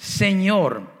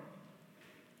Señor.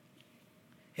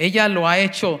 Ella lo ha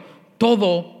hecho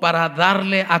todo para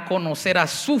darle a conocer a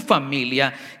su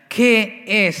familia qué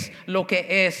es lo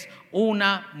que es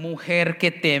una mujer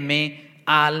que teme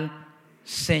al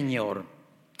Señor.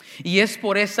 Y es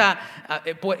por esa,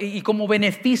 y como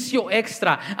beneficio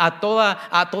extra a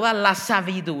toda la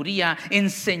sabiduría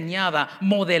enseñada,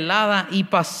 modelada y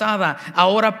pasada,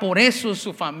 ahora por eso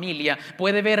su familia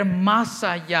puede ver más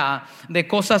allá de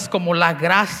cosas como la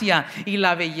gracia y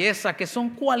la belleza, que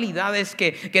son cualidades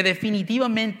que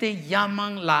definitivamente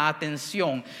llaman la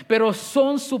atención, pero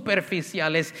son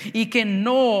superficiales y que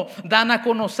no dan a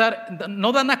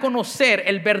conocer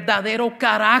el verdadero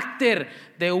carácter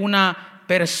de una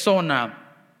persona.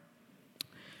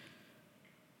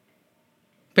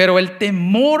 Pero el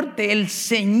temor del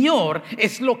Señor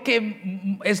es lo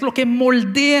que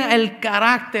moldea el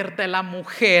carácter de la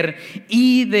mujer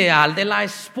ideal, de la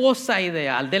esposa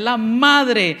ideal, de la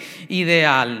madre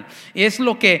ideal. Es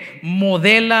lo que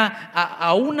modela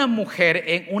a una mujer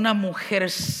en una mujer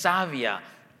sabia.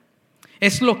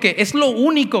 Es lo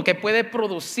único que puede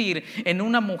producir en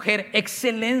una mujer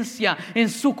excelencia en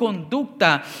su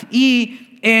conducta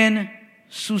y en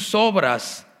sus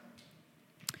obras.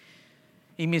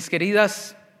 Y mis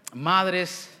queridas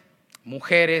madres,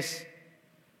 mujeres,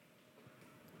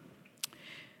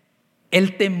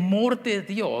 el temor de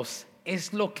Dios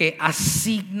es lo que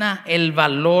asigna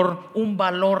un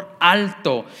valor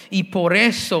alto. Y por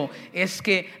eso es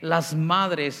que las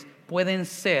madres pueden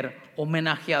ser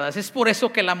homenajeadas. Es por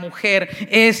eso que la mujer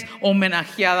es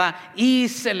homenajeada y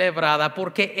celebrada,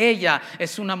 porque ella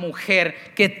es una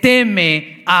mujer que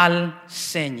teme al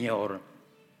Señor.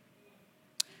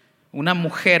 Una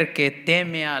mujer que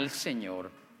teme al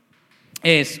Señor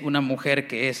es una mujer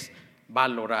que es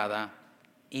valorada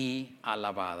y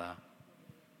alabada.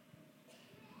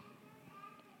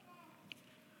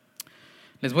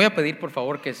 Les voy a pedir por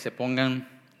favor que se pongan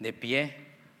de pie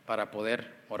para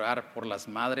poder orar por las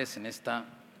madres en esta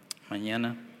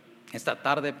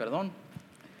tarde.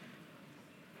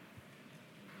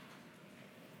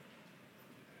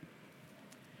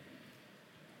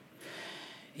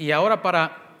 Y ahora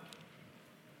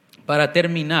para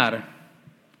terminar,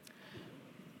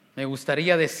 me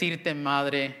gustaría decirte,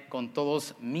 madre, con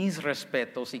todos mis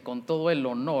respetos y con todo el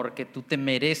honor que tú te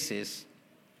mereces,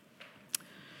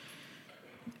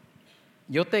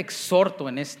 yo te exhorto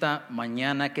en esta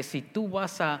mañana que si tú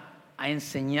vas a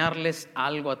enseñarles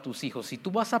algo a tus hijos, si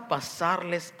tú vas a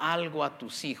pasarles algo a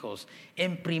tus hijos,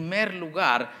 en primer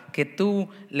lugar que tú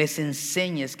les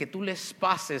enseñes, que tú les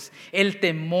pases el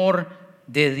temor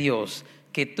de Dios,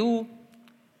 que tú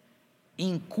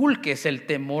inculques el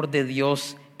temor de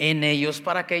Dios en ellos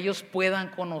para que ellos puedan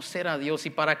conocer a Dios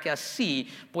y para que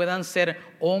así puedan ser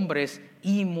hombres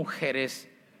y mujeres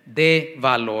de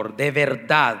valor, de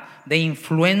verdad, de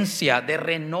influencia, de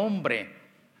renombre.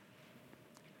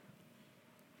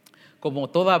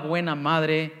 Como toda buena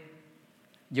madre,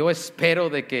 yo espero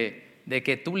de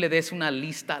que tú le des una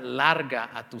lista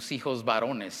larga a tus hijos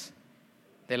varones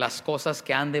de las cosas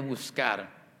que han de buscar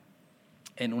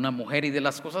en una mujer y de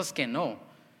las cosas que no.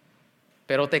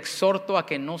 Pero te exhorto a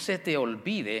que no se te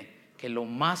olvide que lo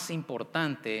más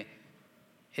importante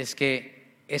es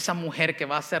que esa mujer que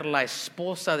va a ser la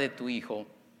esposa de tu hijo,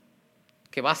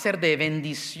 que va a ser de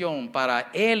bendición para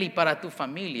él y para tu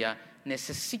familia,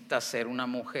 necesita ser una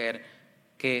mujer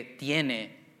que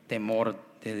tiene temor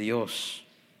de Dios,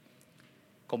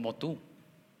 como tú.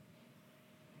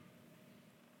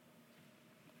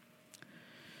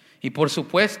 Y por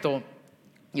supuesto,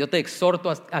 yo te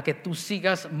exhorto a que tú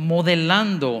sigas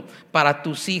modelando para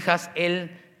tus hijas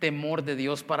el temor de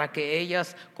Dios, para que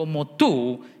ellas, como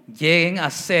tú, lleguen a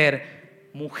ser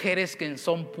mujeres que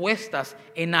son puestas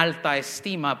en alta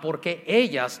estima, porque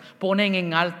ellas ponen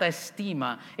en alta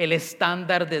estima el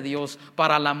estándar de Dios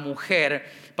para la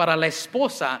mujer, para la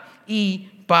esposa y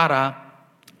para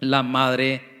la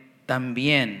madre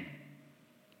también.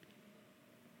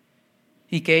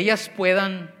 Y que ellas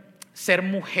puedan ser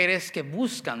mujeres que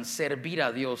buscan servir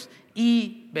a Dios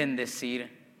y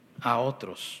bendecir a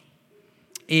otros.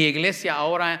 Y iglesia,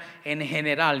 ahora en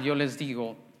general yo les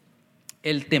digo,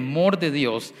 el temor de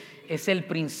Dios es el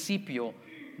principio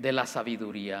de la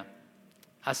sabiduría.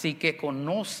 Así que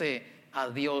conoce a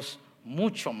Dios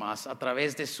mucho más a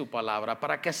través de su palabra,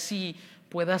 para que así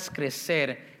puedas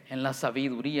crecer en la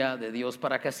sabiduría de Dios,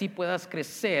 para que así puedas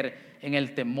crecer en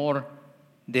el temor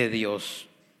de Dios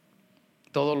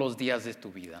todos los días de tu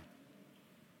vida.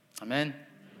 Amén.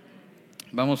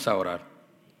 Vamos a orar.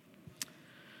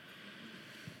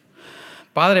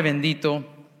 Padre bendito,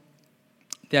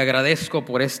 te agradezco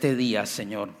por este día,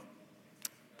 Señor.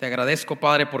 Te agradezco,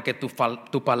 Padre, porque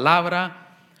tu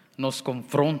palabra nos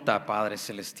confronta, Padre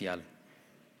celestial.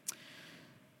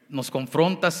 Nos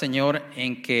confronta, Señor,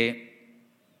 en que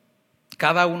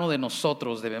cada uno de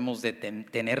nosotros debemos de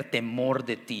tener temor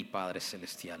de ti, Padre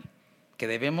celestial. Que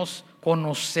debemos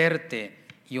conocerte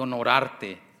y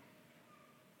honorarte.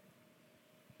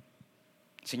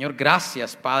 Señor,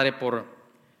 gracias, Padre, por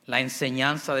la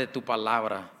enseñanza de tu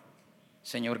palabra.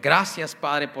 Señor, gracias,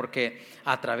 Padre, porque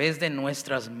a través de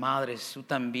nuestras madres, tú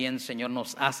también, Señor,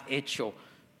 nos has hecho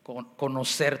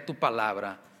conocer tu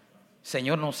palabra.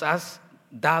 Señor, nos has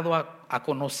dado a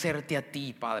conocerte a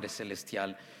ti, Padre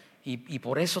celestial, y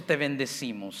por eso te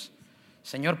bendecimos.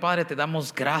 Señor Padre, te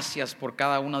damos gracias por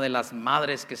cada una de las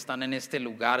madres que están en este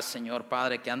lugar, Señor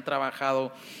Padre, que han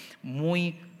trabajado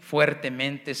muy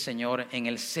fuertemente, Señor, en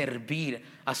el servir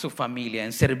a su familia,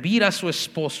 en servir a su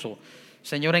esposo,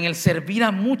 Señor, en el servir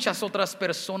a muchas otras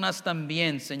personas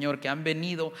también, Señor, que han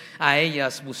venido a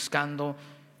ellas buscando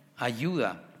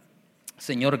ayuda.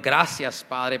 Señor, gracias,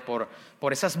 Padre, por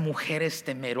esas mujeres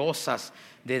temerosas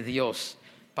de Dios,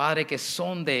 Padre, que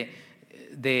son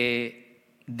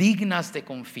dignas de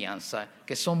confianza,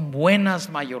 que son buenas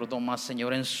mayordomas,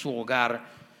 Señor, en su hogar.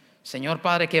 Señor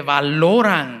Padre, que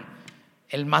valoran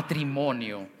el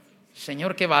matrimonio.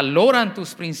 Señor, que valoran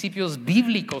tus principios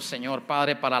bíblicos, Señor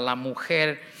Padre, para la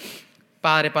mujer,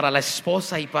 Padre, para la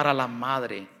esposa y para la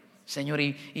madre. Señor,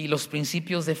 y los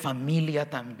principios de familia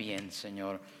también,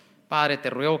 Señor. Padre, te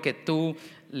ruego que tú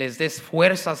les des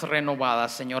fuerzas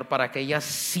renovadas, Señor, para que ellas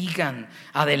sigan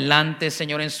adelante,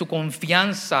 Señor, en su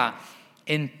confianza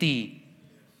en ti.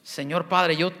 Señor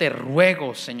Padre, yo te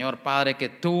ruego, Señor Padre, que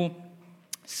tú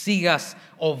sigas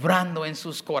obrando en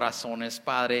sus corazones,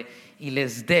 Padre, y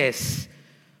les des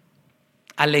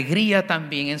alegría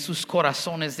también en sus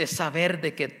corazones de saber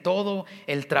de que todo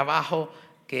el trabajo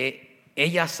que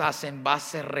ellas hacen va a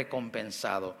ser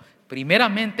recompensado.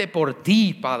 Primeramente por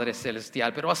ti, Padre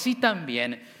celestial, pero así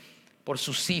también por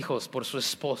sus hijos, por su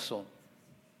esposo,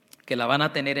 que la van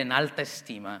a tener en alta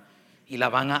estima y la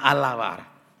van a alabar,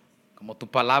 como tu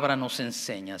palabra nos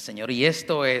enseña, Señor. Y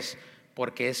esto es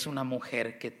porque es una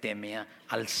mujer que teme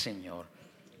al Señor.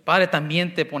 Padre,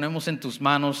 también te ponemos en tus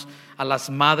manos a las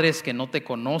madres que no te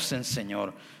conocen,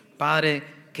 Señor. Padre,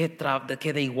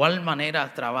 que de igual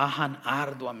manera trabajan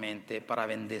arduamente para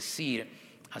bendecir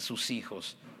a sus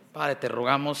hijos. Padre, te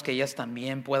rogamos que ellas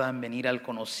también puedan venir al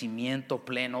conocimiento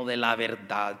pleno de la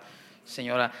verdad,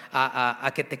 Señora,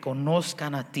 a que te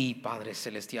conozcan a ti, Padre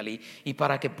celestial, y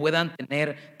para que puedan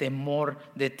tener temor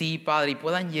de ti, Padre, y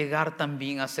puedan llegar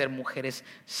también a ser mujeres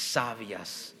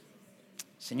sabias.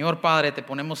 Señor Padre, te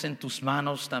ponemos en tus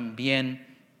manos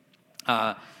también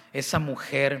esa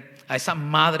mujer, a esa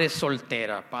madre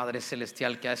soltera, Padre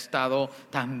Celestial, que ha estado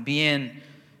también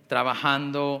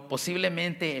trabajando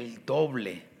posiblemente el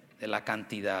doble de la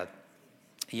cantidad.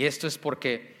 Y esto es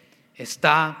porque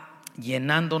está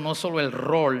llenando no solo el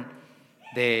rol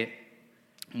de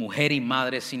mujer y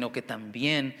madre, sino que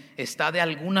también está de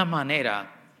alguna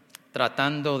manera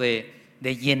tratando de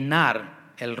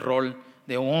llenar el rol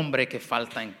de un hombre que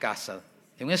falta en casa,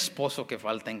 de un esposo que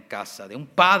falta en casa, de un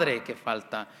padre que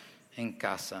falta en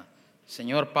casa.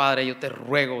 Señor Padre, yo te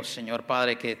ruego, Señor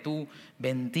Padre, que tú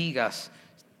bendigas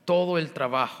todo el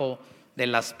trabajo de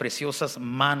las preciosas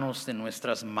manos de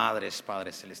nuestras madres,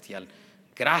 Padre Celestial.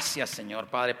 Gracias, Señor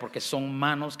Padre, porque son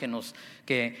manos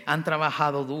que han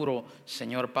trabajado duro,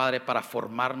 Señor Padre, para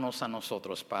formarnos a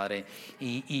nosotros, Padre.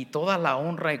 Y toda la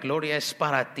honra y gloria es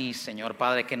para ti, Señor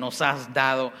Padre, que nos has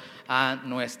dado a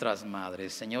nuestras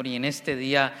madres, Señor. Y en este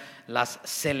día las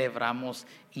celebramos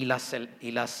y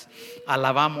las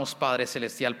alabamos, Padre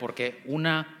Celestial, porque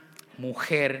una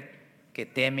mujer que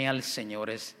teme al Señor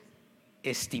es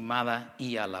estimada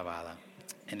y alabada.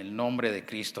 En el nombre de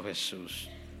Cristo Jesús.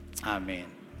 Amén.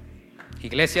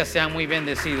 Iglesia, sean muy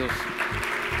bendecidos.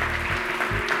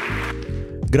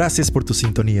 Gracias por tu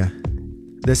sintonía.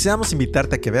 Deseamos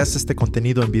invitarte a que veas este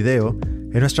contenido en video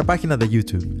en nuestra página de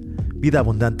YouTube, Vida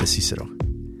Abundante Cícero.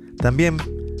 También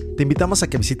te invitamos a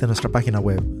que visites nuestra página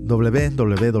web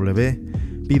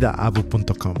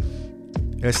www.vidaabu.com.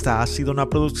 Esta ha sido una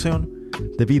producción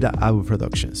de Vida Abu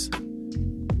Productions.